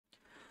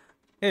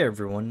Hey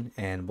everyone,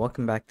 and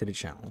welcome back to the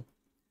channel.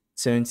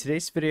 So in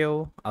today's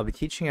video, I'll be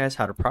teaching you guys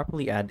how to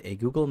properly add a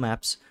Google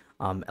Maps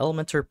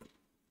Elementor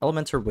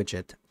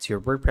widget to your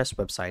WordPress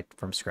website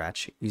from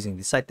scratch using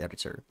the site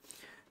editor.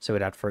 So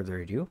without further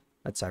ado,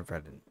 let's dive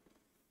right in.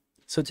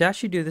 So to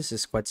actually do this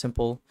is quite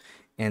simple,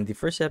 and the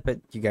first step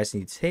that you guys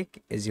need to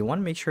take is you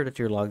want to make sure that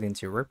you're logged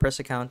into your WordPress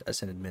account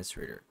as an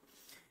administrator.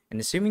 And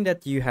assuming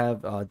that you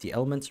have the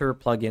Elementor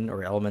plugin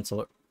or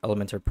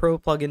Elementor Pro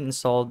plugin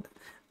installed,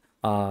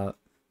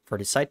 for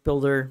the site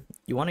builder,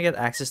 you want to get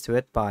access to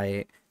it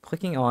by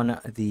clicking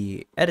on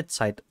the edit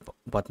site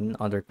button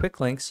under quick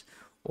links,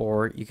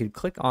 or you could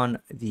click on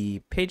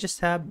the pages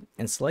tab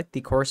and select the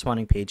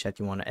corresponding page that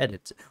you want to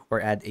edit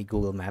or add a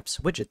Google Maps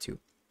widget to.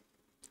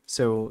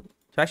 So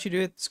to actually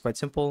do it, it's quite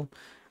simple.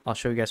 I'll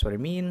show you guys what I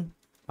mean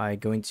by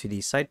going to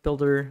the site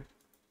builder.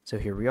 So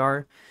here we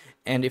are.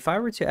 And if I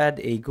were to add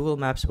a Google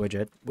Maps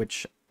widget,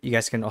 which you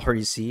guys can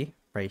already see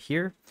right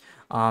here,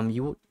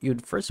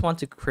 you'd first want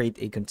to create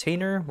a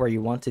container where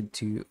you want it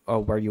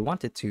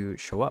to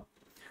show up.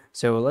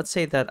 So let's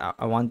say that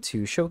I want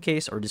to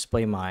showcase or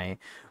display my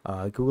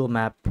Google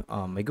Maps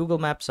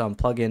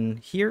plugin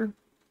here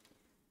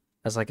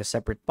as like a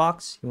separate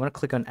box. You want to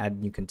click on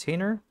Add New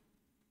Container,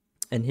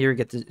 and here you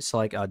get to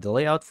select the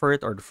layout for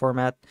it or the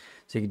format.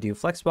 So you can do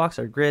Flexbox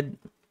or Grid.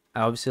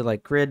 I obviously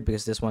like Grid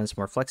because this one is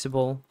more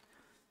flexible.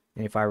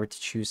 And if I were to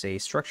choose a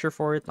structure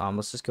for it,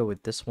 let's just go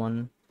with this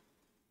one.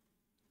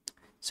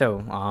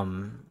 So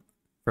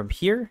from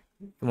here,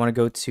 you want to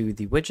go to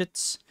the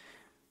widgets,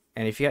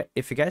 and if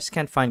you guys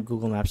can't find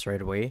Google Maps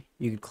right away,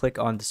 you can click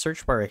on the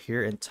search bar right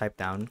here and type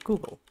down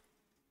Google.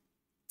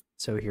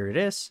 So here it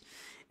is,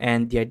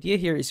 and the idea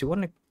here is you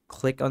want to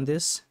click on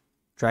this,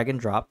 drag and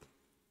drop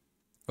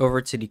over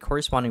to the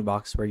corresponding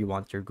box where you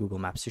want your Google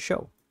Maps to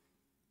show.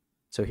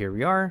 So here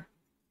we are.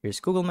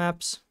 Here's Google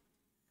Maps.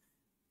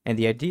 And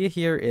the idea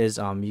here is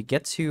you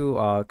get to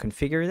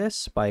configure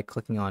this by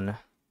clicking on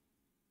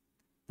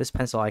this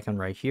pencil icon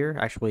right here.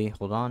 Actually,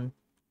 hold on.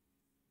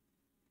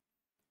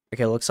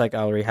 Okay, looks like I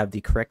already have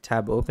the correct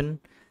tab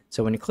open.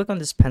 So when you click on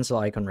this pencil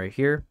icon right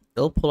here,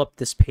 it'll pull up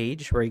this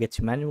page where you get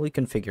to manually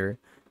configure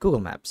Google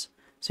Maps.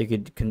 So you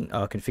could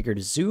configure the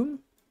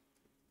zoom.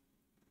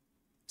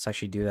 Let's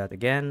actually do that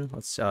again.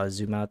 Let's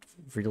zoom out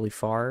really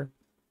far.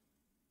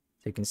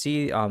 So you can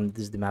see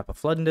this is the map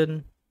of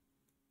London,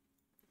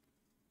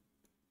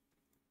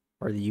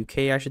 or the UK,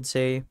 I should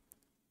say.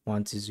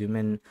 Want to zoom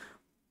in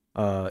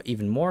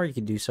even more, you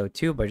can do so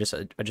too by just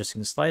adjusting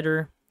the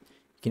slider.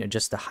 You can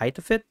adjust the height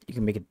of it. You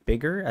can make it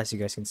bigger, as you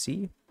guys can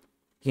see.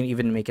 You can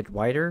even make it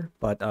wider,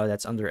 but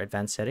that's under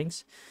advanced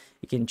settings.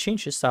 You can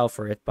change the style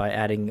for it by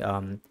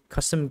adding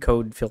custom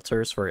code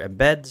filters for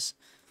embeds.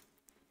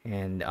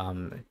 And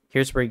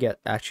here's where you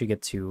actually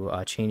get to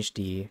change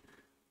the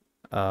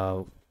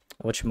the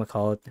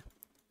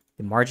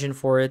margin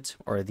for it,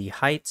 or the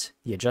height,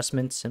 the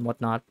adjustments and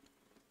whatnot,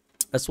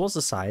 as well as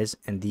the size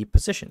and the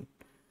position.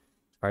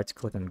 Alright, to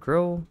click on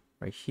grow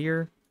right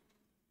here,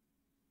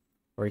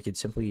 or you could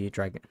simply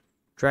drag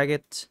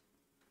it.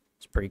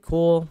 It's pretty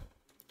cool.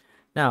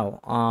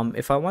 Now,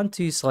 if I want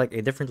to select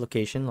a different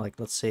location, like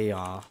let's say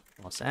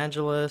Los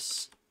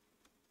Angeles,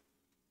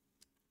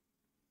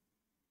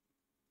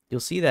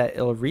 you'll see that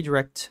it'll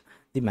redirect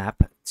the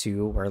map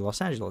to where Los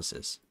Angeles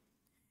is.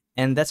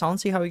 And that's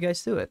honestly how you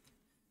guys do it.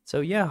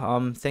 So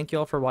yeah, thank you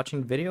all for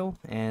watching the video,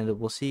 and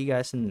we'll see you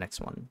guys in the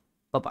next one.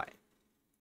 Bye bye.